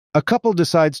A couple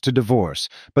decides to divorce,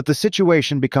 but the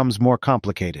situation becomes more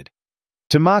complicated.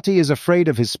 Timothy is afraid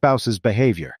of his spouse's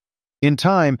behavior. In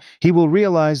time, he will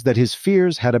realize that his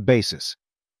fears had a basis.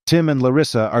 Tim and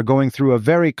Larissa are going through a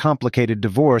very complicated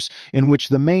divorce in which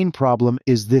the main problem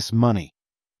is this money.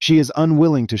 She is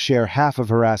unwilling to share half of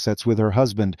her assets with her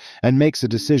husband and makes a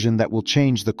decision that will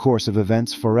change the course of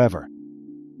events forever.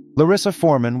 Larissa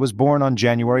Foreman was born on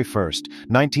January 1st,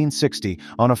 1960,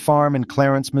 on a farm in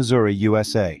Clarence, Missouri,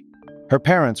 USA. Her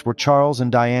parents were Charles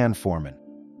and Diane Foreman.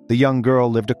 The young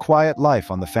girl lived a quiet life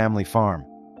on the family farm.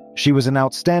 She was an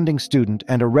outstanding student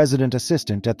and a resident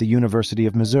assistant at the University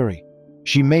of Missouri.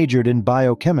 She majored in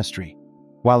biochemistry.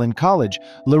 While in college,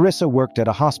 Larissa worked at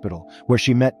a hospital where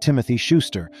she met Timothy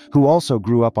Schuster, who also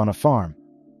grew up on a farm,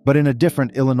 but in a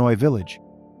different Illinois village.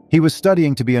 He was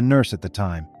studying to be a nurse at the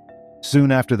time.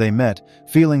 Soon after they met,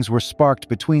 feelings were sparked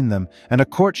between them, and a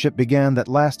courtship began that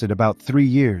lasted about 3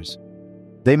 years.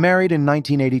 They married in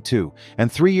 1982,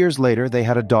 and 3 years later they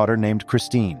had a daughter named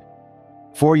Christine.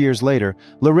 4 years later,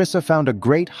 Larissa found a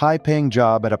great high-paying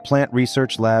job at a plant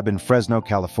research lab in Fresno,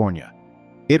 California.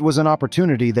 It was an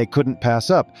opportunity they couldn't pass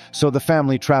up, so the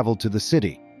family traveled to the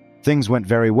city. Things went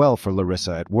very well for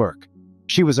Larissa at work.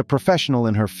 She was a professional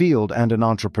in her field and an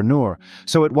entrepreneur,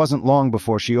 so it wasn't long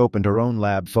before she opened her own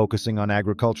lab focusing on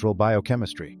agricultural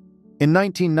biochemistry. In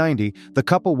 1990, the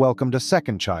couple welcomed a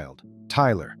second child,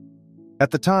 Tyler.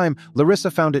 At the time, Larissa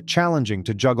found it challenging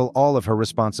to juggle all of her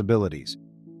responsibilities.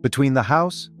 Between the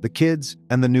house, the kids,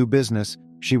 and the new business,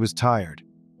 she was tired.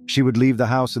 She would leave the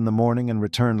house in the morning and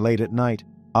return late at night,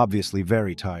 obviously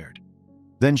very tired.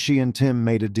 Then she and Tim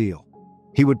made a deal.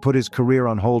 He would put his career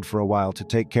on hold for a while to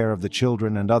take care of the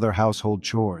children and other household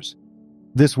chores.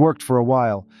 This worked for a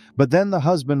while, but then the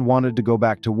husband wanted to go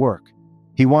back to work.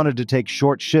 He wanted to take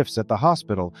short shifts at the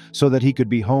hospital so that he could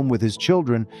be home with his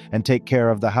children and take care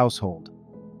of the household.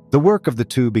 The work of the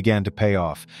two began to pay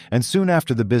off, and soon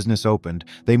after the business opened,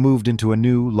 they moved into a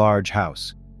new, large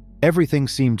house. Everything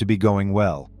seemed to be going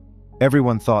well.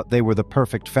 Everyone thought they were the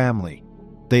perfect family.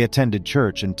 They attended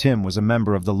church, and Tim was a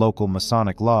member of the local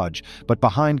Masonic lodge, but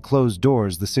behind closed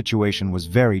doors the situation was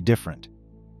very different.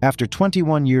 After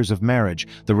 21 years of marriage,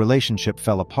 the relationship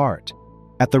fell apart.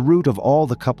 At the root of all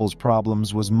the couple's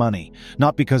problems was money,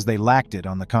 not because they lacked it,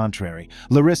 on the contrary.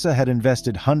 Larissa had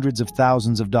invested hundreds of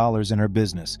thousands of dollars in her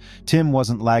business. Tim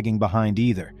wasn't lagging behind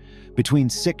either. Between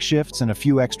 6 shifts and a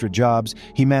few extra jobs,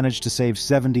 he managed to save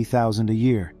 $70,000 a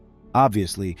year.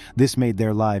 Obviously, this made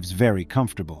their lives very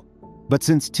comfortable. But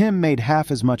since Tim made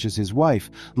half as much as his wife,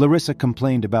 Larissa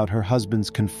complained about her husband's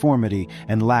conformity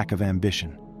and lack of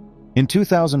ambition. In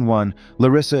 2001,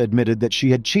 Larissa admitted that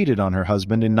she had cheated on her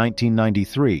husband in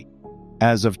 1993.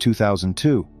 As of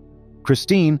 2002,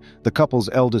 Christine, the couple's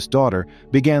eldest daughter,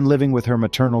 began living with her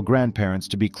maternal grandparents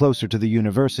to be closer to the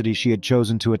university she had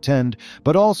chosen to attend,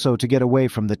 but also to get away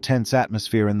from the tense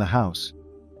atmosphere in the house.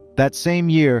 That same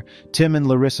year, Tim and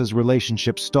Larissa's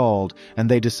relationship stalled, and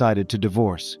they decided to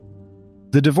divorce.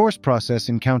 The divorce process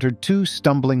encountered 2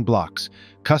 stumbling blocks: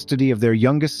 custody of their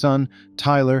youngest son,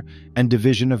 Tyler, and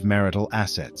division of marital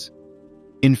assets.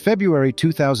 In February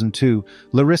 2002,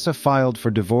 Larissa filed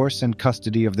for divorce and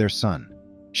custody of their son.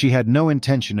 She had no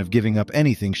intention of giving up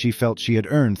anything she felt she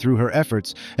had earned through her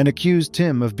efforts and accused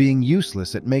Tim of being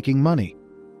useless at making money.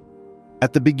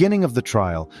 At the beginning of the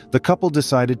trial, the couple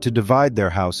decided to divide their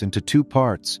house into 2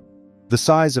 parts. The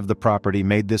size of the property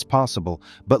made this possible,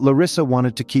 but Larissa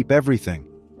wanted to keep everything.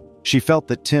 She felt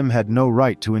that Tim had no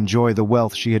right to enjoy the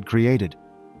wealth she had created.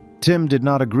 Tim did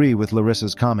not agree with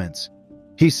Larissa's comments.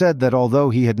 He said that although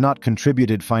he had not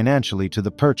contributed financially to the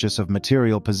purchase of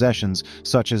material possessions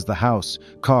such as the house,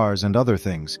 cars, and other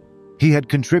things, he had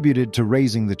contributed to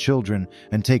raising the children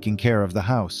and taking care of the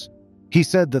house. He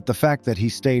said that the fact that he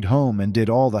stayed home and did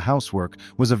all the housework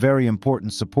was a very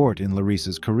important support in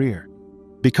Larissa's career.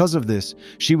 Because of this,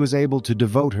 she was able to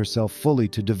devote herself fully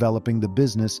to developing the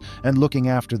business and looking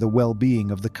after the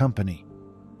well-being of the company.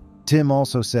 Tim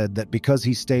also said that because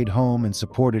he stayed home and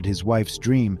supported his wife's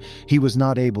dream, he was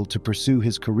not able to pursue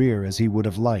his career as he would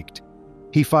have liked.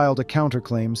 He filed a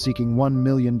counterclaim seeking $1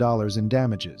 million in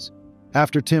damages.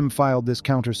 After Tim filed this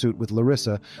countersuit with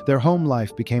Larissa, their home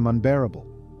life became unbearable.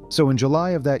 So in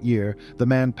July of that year, the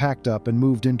man packed up and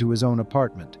moved into his own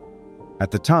apartment. At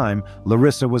the time,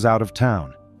 Larissa was out of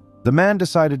town. The man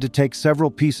decided to take several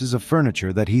pieces of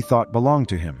furniture that he thought belonged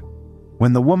to him.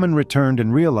 When the woman returned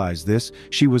and realized this,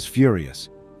 she was furious.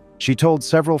 She told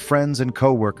several friends and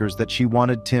co-workers that she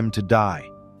wanted Tim to die.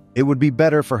 It would be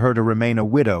better for her to remain a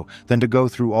widow than to go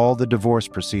through all the divorce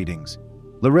proceedings.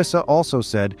 Larissa also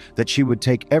said that she would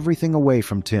take everything away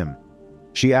from Tim.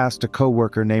 She asked a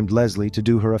co-worker named Leslie to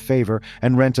do her a favor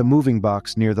and rent a moving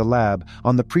box near the lab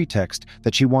on the pretext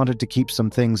that she wanted to keep some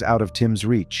things out of Tim's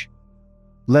reach.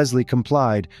 Leslie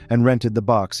complied and rented the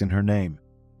box in her name.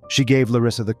 She gave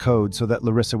Larissa the code so that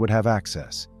Larissa would have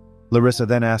access. Larissa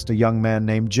then asked a young man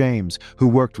named James, who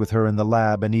worked with her in the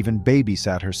lab and even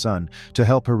babysat her son, to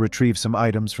help her retrieve some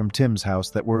items from Tim's house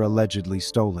that were allegedly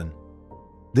stolen.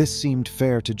 This seemed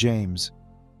fair to James.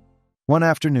 One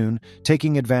afternoon,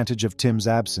 taking advantage of Tim's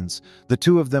absence, the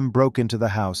two of them broke into the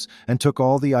house and took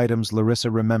all the items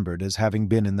Larissa remembered as having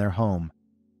been in their home.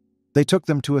 They took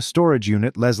them to a storage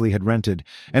unit Leslie had rented,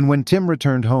 and when Tim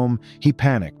returned home, he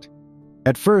panicked.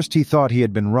 At first, he thought he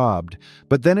had been robbed,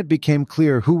 but then it became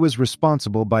clear who was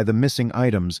responsible by the missing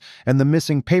items and the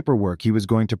missing paperwork he was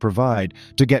going to provide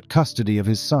to get custody of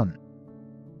his son.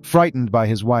 Frightened by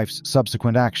his wife's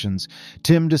subsequent actions,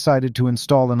 Tim decided to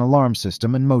install an alarm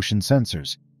system and motion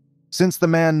sensors. Since the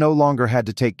man no longer had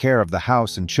to take care of the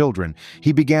house and children,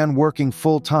 he began working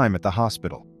full-time at the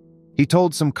hospital. He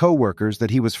told some co-workers that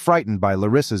he was frightened by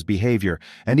Larissa's behavior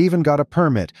and even got a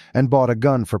permit and bought a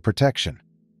gun for protection.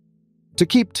 To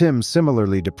keep Tim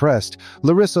similarly depressed,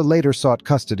 Larissa later sought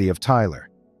custody of Tyler.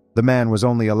 The man was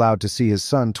only allowed to see his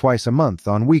son twice a month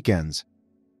on weekends.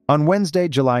 On Wednesday,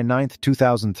 July 9,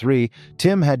 2003,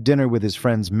 Tim had dinner with his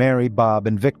friends Mary, Bob,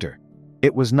 and Victor.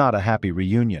 It was not a happy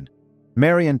reunion.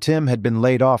 Mary and Tim had been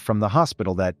laid off from the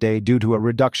hospital that day due to a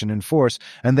reduction in force,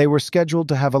 and they were scheduled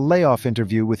to have a layoff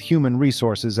interview with Human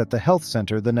Resources at the health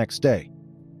center the next day.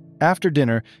 After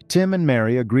dinner, Tim and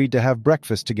Mary agreed to have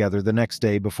breakfast together the next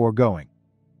day before going.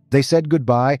 They said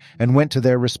goodbye and went to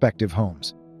their respective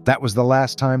homes. That was the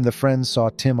last time the friends saw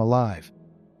Tim alive.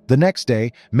 The next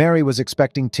day, Mary was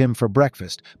expecting Tim for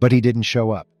breakfast, but he didn't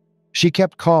show up. She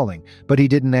kept calling, but he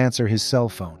didn't answer his cell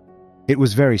phone. It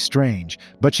was very strange,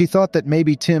 but she thought that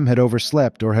maybe Tim had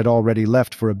overslept or had already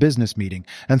left for a business meeting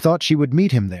and thought she would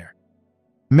meet him there.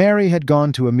 Mary had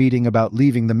gone to a meeting about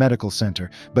leaving the medical center,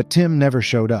 but Tim never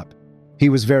showed up. He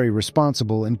was very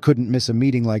responsible and couldn't miss a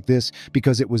meeting like this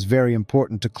because it was very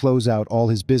important to close out all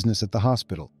his business at the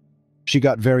hospital. She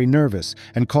got very nervous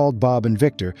and called Bob and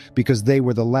Victor because they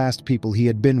were the last people he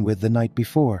had been with the night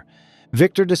before.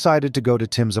 Victor decided to go to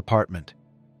Tim's apartment.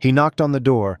 He knocked on the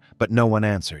door, but no one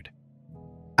answered.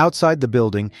 Outside the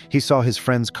building, he saw his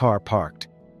friend's car parked.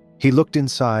 He looked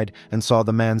inside and saw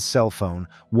the man's cell phone,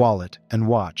 wallet, and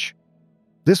watch.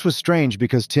 This was strange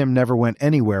because Tim never went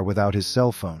anywhere without his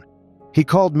cell phone. He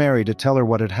called Mary to tell her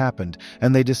what had happened,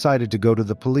 and they decided to go to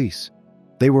the police.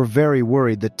 They were very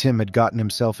worried that Tim had gotten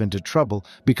himself into trouble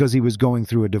because he was going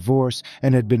through a divorce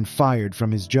and had been fired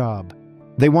from his job.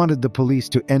 They wanted the police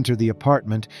to enter the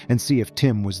apartment and see if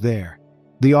Tim was there.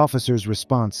 The officers'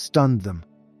 response stunned them.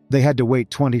 They had to wait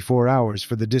 24 hours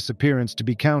for the disappearance to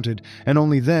be counted, and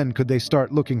only then could they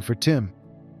start looking for Tim.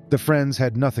 The friends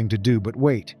had nothing to do but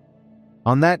wait.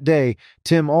 On that day,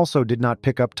 Tim also did not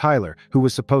pick up Tyler, who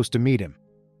was supposed to meet him.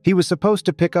 He was supposed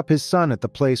to pick up his son at the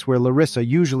place where Larissa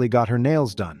usually got her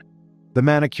nails done. The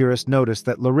manicurist noticed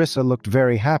that Larissa looked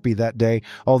very happy that day,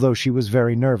 although she was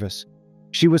very nervous.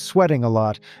 She was sweating a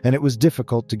lot, and it was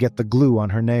difficult to get the glue on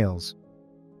her nails.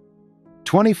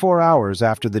 24 hours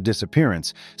after the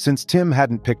disappearance, since Tim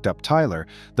hadn't picked up Tyler,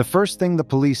 the first thing the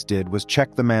police did was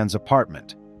check the man's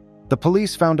apartment. The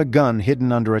police found a gun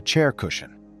hidden under a chair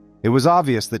cushion. It was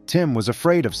obvious that Tim was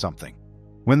afraid of something.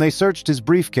 When they searched his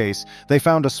briefcase, they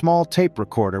found a small tape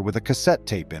recorder with a cassette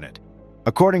tape in it.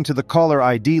 According to the caller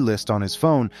ID list on his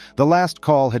phone, the last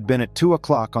call had been at 2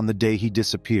 o'clock on the day he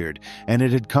disappeared, and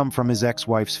it had come from his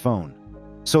ex-wife's phone.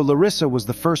 So Larissa was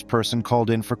the first person called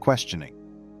in for questioning.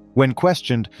 When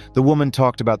questioned, the woman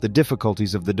talked about the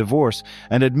difficulties of the divorce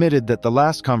and admitted that the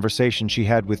last conversation she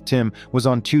had with Tim was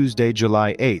on Tuesday,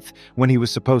 July 8th, when he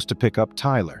was supposed to pick up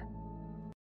Tyler.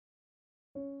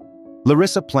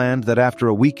 Larissa planned that after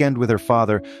a weekend with her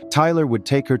father, Tyler would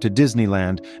take her to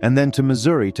Disneyland and then to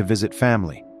Missouri to visit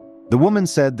family. The woman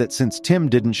said that since Tim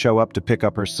didn't show up to pick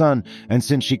up her son, and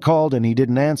since she called and he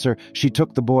didn't answer, she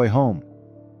took the boy home.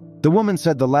 The woman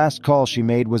said the last call she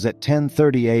made was at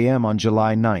 10:30 a.m. on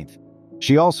July 9th.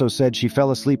 She also said she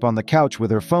fell asleep on the couch with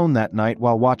her phone that night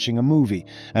while watching a movie,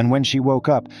 and when she woke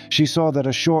up, she saw that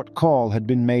a short call had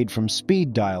been made from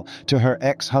speed dial to her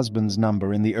ex-husband's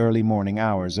number in the early morning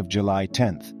hours of July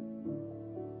 10th.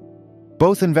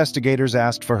 Both investigators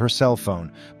asked for her cell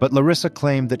phone, but Larissa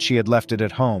claimed that she had left it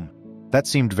at home. That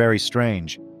seemed very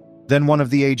strange. Then one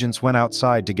of the agents went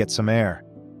outside to get some air.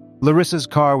 Larissa's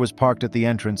car was parked at the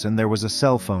entrance and there was a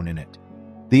cell phone in it.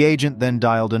 The agent then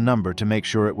dialed a number to make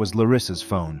sure it was Larissa's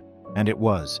phone, and it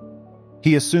was.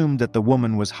 He assumed that the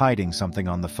woman was hiding something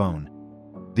on the phone.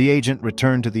 The agent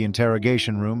returned to the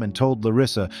interrogation room and told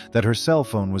Larissa that her cell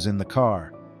phone was in the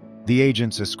car. The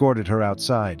agents escorted her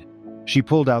outside. She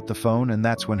pulled out the phone, and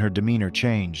that's when her demeanor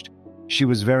changed. She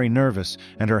was very nervous,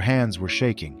 and her hands were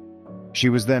shaking. She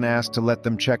was then asked to let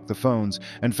them check the phones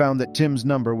and found that Tim's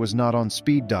number was not on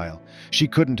speed dial. She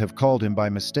couldn't have called him by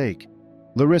mistake.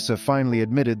 Larissa finally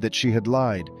admitted that she had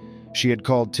lied. She had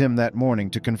called Tim that morning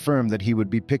to confirm that he would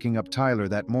be picking up Tyler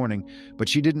that morning, but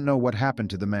she didn't know what happened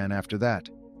to the man after that.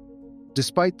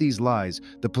 Despite these lies,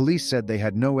 the police said they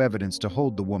had no evidence to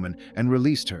hold the woman and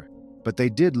released her, but they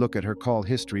did look at her call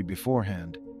history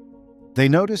beforehand. They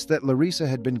noticed that Larissa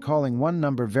had been calling one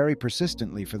number very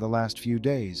persistently for the last few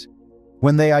days.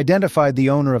 When they identified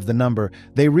the owner of the number,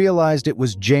 they realized it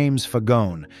was James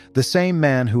Fagone, the same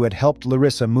man who had helped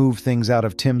Larissa move things out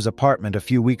of Tim's apartment a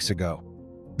few weeks ago.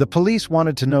 The police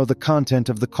wanted to know the content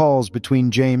of the calls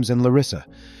between James and Larissa.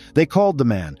 They called the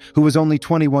man, who was only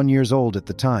 21 years old at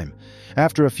the time.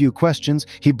 After a few questions,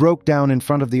 he broke down in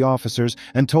front of the officers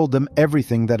and told them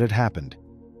everything that had happened.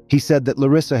 He said that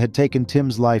Larissa had taken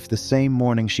Tim's life the same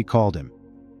morning she called him.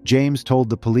 James told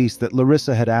the police that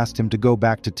Larissa had asked him to go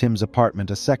back to Tim's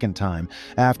apartment a second time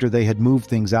after they had moved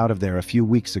things out of there a few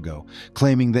weeks ago,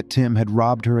 claiming that Tim had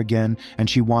robbed her again and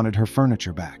she wanted her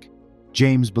furniture back.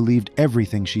 James believed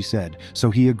everything she said, so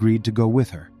he agreed to go with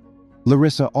her.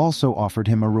 Larissa also offered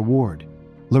him a reward.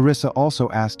 Larissa also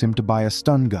asked him to buy a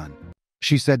stun gun.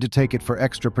 She said to take it for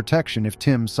extra protection if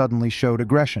Tim suddenly showed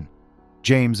aggression.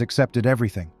 James accepted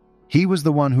everything. He was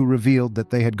the one who revealed that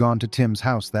they had gone to Tim's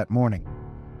house that morning.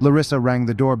 Larissa rang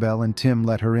the doorbell and Tim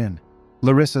let her in.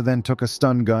 Larissa then took a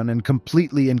stun gun and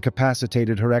completely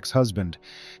incapacitated her ex-husband.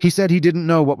 He said he didn't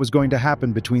know what was going to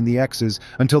happen between the exes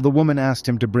until the woman asked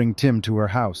him to bring Tim to her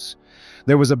house.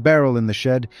 There was a barrel in the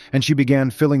shed, and she began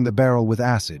filling the barrel with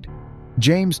acid.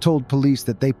 James told police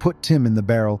that they put Tim in the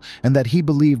barrel and that he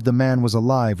believed the man was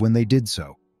alive when they did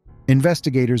so.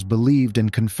 Investigators believed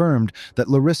and confirmed that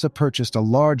Larissa purchased a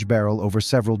large barrel over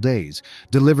several days,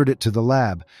 delivered it to the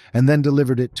lab, and then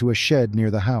delivered it to a shed near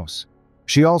the house.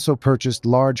 She also purchased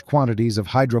large quantities of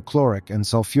hydrochloric and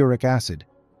sulfuric acid.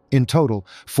 In total,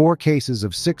 4 cases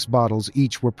of 6 bottles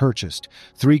each were purchased,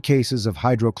 3 cases of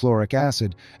hydrochloric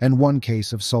acid and 1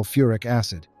 case of sulfuric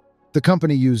acid. The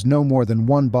company used no more than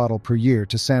 1 bottle per year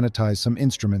to sanitize some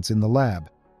instruments in the lab.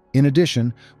 In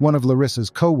addition, one of Larissa's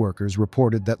co-workers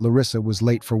reported that Larissa was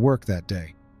late for work that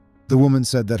day. The woman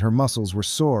said that her muscles were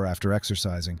sore after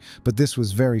exercising, but this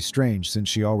was very strange since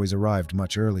she always arrived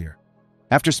much earlier.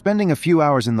 After spending a few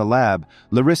hours in the lab,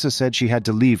 Larissa said she had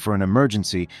to leave for an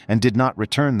emergency and did not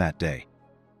return that day.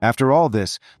 After all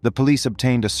this, the police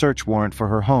obtained a search warrant for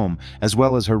her home as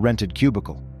well as her rented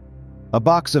cubicle. A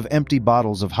box of empty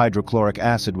bottles of hydrochloric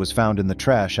acid was found in the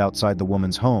trash outside the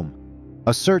woman's home.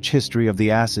 A search history of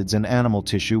the acids and animal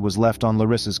tissue was left on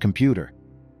Larissa's computer.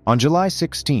 On July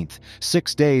 16th,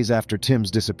 6 days after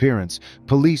Tim's disappearance,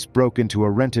 police broke into a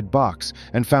rented box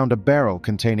and found a barrel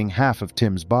containing half of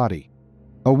Tim's body.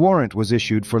 A warrant was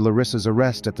issued for Larissa's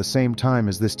arrest at the same time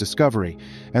as this discovery,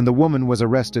 and the woman was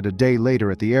arrested a day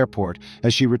later at the airport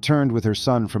as she returned with her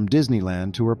son from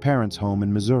Disneyland to her parents' home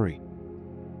in Missouri.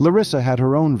 Larissa had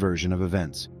her own version of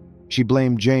events. She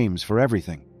blamed James for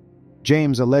everything.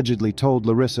 James allegedly told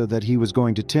Larissa that he was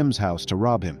going to Tim's house to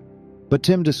rob him. But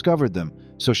Tim discovered them,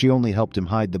 so she only helped him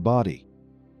hide the body.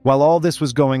 While all this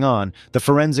was going on, the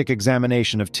forensic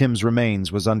examination of Tim's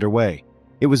remains was underway.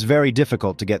 It was very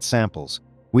difficult to get samples.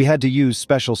 We had to use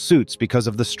special suits because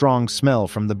of the strong smell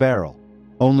from the barrel.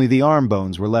 Only the arm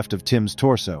bones were left of Tim's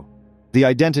torso. The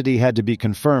identity had to be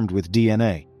confirmed with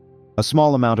DNA. A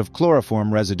small amount of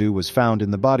chloroform residue was found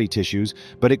in the body tissues,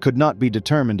 but it could not be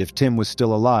determined if Tim was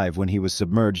still alive when he was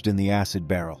submerged in the acid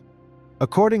barrel.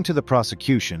 According to the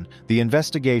prosecution, the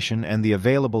investigation, and the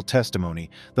available testimony,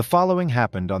 the following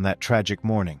happened on that tragic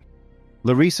morning.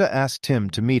 Larissa asked Tim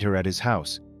to meet her at his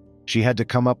house. She had to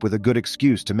come up with a good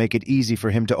excuse to make it easy for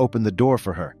him to open the door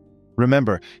for her.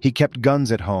 Remember, he kept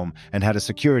guns at home and had a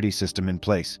security system in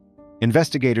place.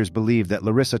 Investigators believe that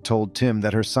Larissa told Tim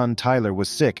that her son Tyler was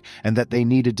sick and that they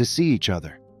needed to see each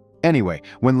other. Anyway,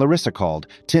 when Larissa called,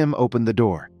 Tim opened the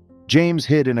door. James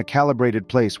hid in a calibrated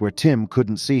place where Tim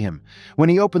couldn't see him. When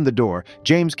he opened the door,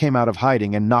 James came out of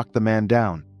hiding and knocked the man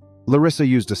down. Larissa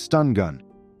used a stun gun.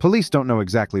 Police don't know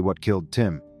exactly what killed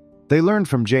Tim. They learned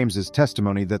from James's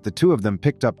testimony that the two of them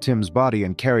picked up Tim's body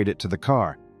and carried it to the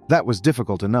car. That was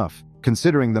difficult enough,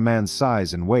 considering the man's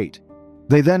size and weight.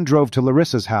 They then drove to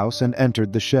Larissa's house and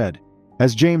entered the shed.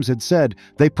 As James had said,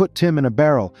 they put Tim in a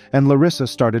barrel and Larissa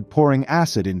started pouring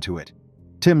acid into it.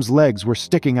 Tim's legs were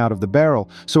sticking out of the barrel,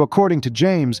 so according to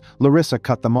James, Larissa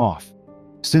cut them off.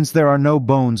 Since there are no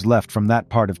bones left from that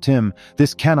part of Tim,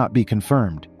 this cannot be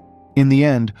confirmed. In the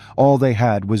end, all they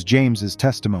had was James's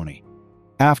testimony.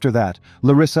 After that,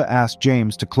 Larissa asked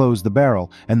James to close the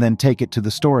barrel and then take it to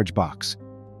the storage box.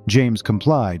 James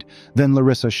complied, then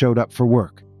Larissa showed up for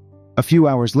work. A few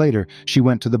hours later, she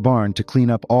went to the barn to clean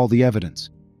up all the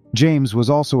evidence. James was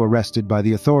also arrested by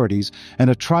the authorities, and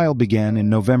a trial began in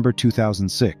November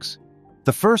 2006.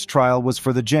 The first trial was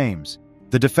for the James.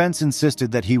 The defense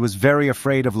insisted that he was very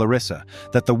afraid of Larissa,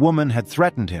 that the woman had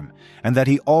threatened him, and that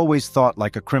he always thought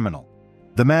like a criminal.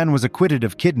 The man was acquitted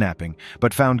of kidnapping,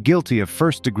 but found guilty of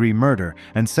first-degree murder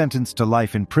and sentenced to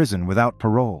life in prison without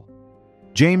parole.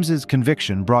 James's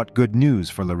conviction brought good news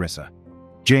for Larissa.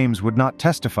 James would not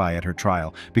testify at her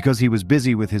trial because he was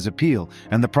busy with his appeal,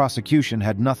 and the prosecution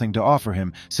had nothing to offer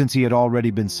him since he had already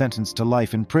been sentenced to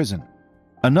life in prison.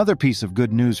 Another piece of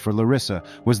good news for Larissa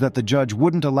was that the judge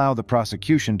wouldn't allow the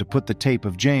prosecution to put the tape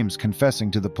of James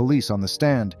confessing to the police on the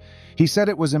stand. He said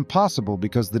it was impossible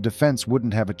because the defense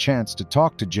wouldn't have a chance to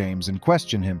talk to James and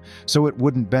question him, so it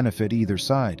wouldn't benefit either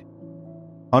side.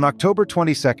 On October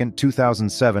 22,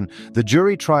 2007, the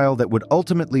jury trial that would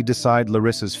ultimately decide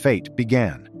Larissa's fate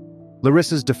began.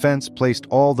 Larissa's defense placed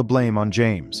all the blame on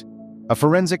James. A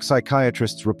forensic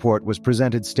psychiatrist's report was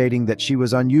presented stating that she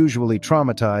was unusually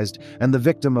traumatized and the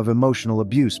victim of emotional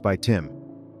abuse by Tim.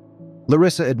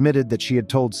 Larissa admitted that she had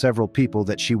told several people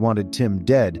that she wanted Tim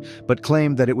dead, but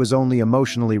claimed that it was only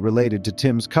emotionally related to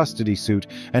Tim's custody suit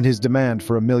and his demand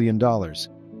for $1 million.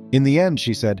 In the end,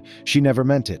 she said, she never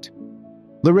meant it.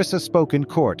 Larissa spoke in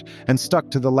court and stuck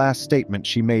to the last statement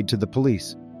she made to the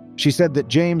police. She said that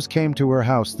James came to her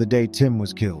house the day Tim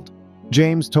was killed.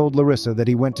 James told Larissa that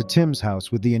he went to Tim's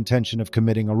house with the intention of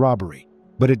committing a robbery,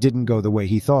 but it didn't go the way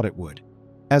he thought it would.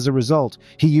 As a result,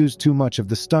 he used too much of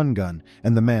the stun gun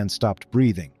and the man stopped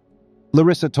breathing.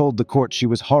 Larissa told the court she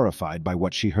was horrified by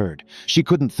what she heard. She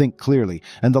couldn't think clearly,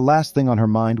 and the last thing on her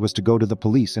mind was to go to the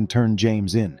police and turn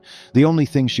James in. The only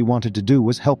thing she wanted to do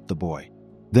was help the boy.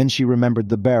 Then she remembered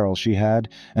the barrel she had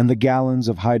and the gallons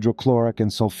of hydrochloric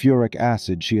and sulfuric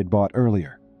acid she had bought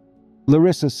earlier.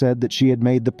 Larissa said that she had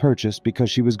made the purchase because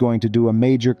she was going to do a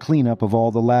major cleanup of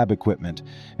all the lab equipment,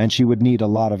 and she would need a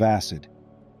lot of acid.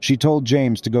 She told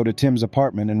James to go to Tim's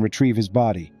apartment and retrieve his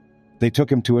body. They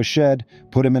took him to a shed,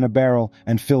 put him in a barrel,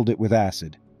 and filled it with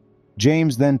acid.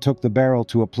 James then took the barrel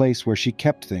to a place where she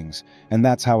kept things, and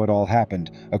that's how it all happened,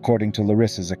 according to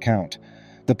Larissa's account.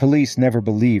 The police never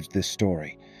believed this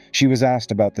story. She was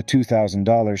asked about the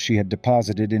 $2,000 she had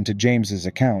deposited into James's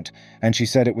account, and she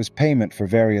said it was payment for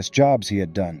various jobs he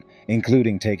had done,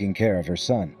 including taking care of her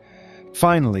son.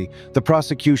 Finally, the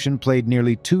prosecution played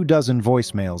nearly 24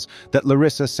 voicemails that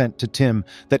Larissa sent to Tim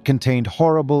that contained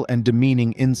horrible and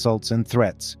demeaning insults and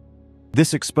threats.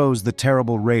 This exposed the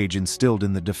terrible rage instilled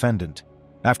in the defendant.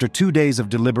 After 2 days of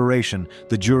deliberation,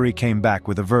 the jury came back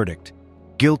with a verdict: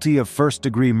 guilty of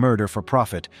first-degree murder for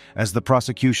profit, as the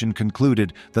prosecution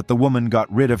concluded that the woman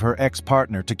got rid of her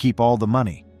ex-partner to keep all the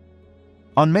money.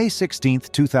 On May 16,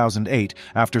 2008,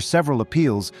 after several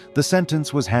appeals, the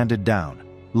sentence was handed down: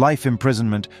 life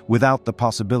imprisonment without the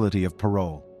possibility of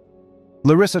parole.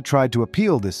 Larissa tried to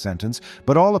appeal this sentence,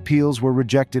 but all appeals were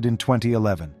rejected in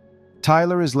 2011.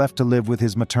 Tyler is left to live with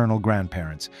his maternal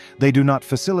grandparents. They do not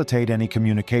facilitate any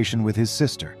communication with his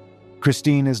sister.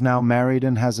 Christine is now married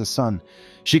and has a son.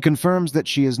 She confirms that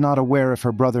she is not aware if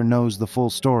her brother knows the full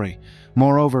story.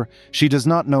 Moreover, she does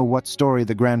not know what story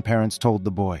the grandparents told the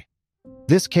boy.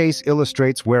 This case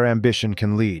illustrates where ambition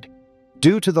can lead.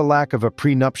 Due to the lack of a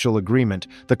prenuptial agreement,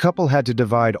 the couple had to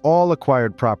divide all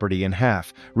acquired property in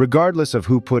half, regardless of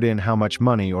who put in how much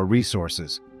money or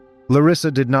resources.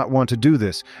 Larissa did not want to do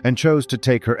this and chose to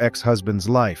take her ex-husband's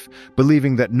life,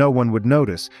 believing that no one would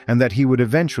notice and that he would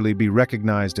eventually be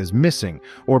recognized as missing,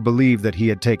 or believe that he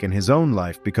had taken his own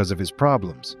life because of his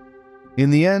problems. In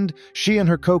the end, she and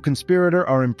her co-conspirator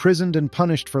are imprisoned and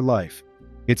punished for life.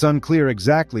 It's unclear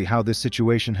exactly how this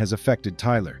situation has affected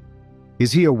Tyler.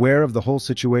 Is he aware of the whole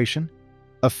situation?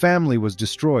 A family was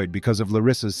destroyed because of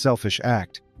Larissa's selfish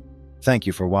act. Thank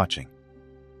you for watching.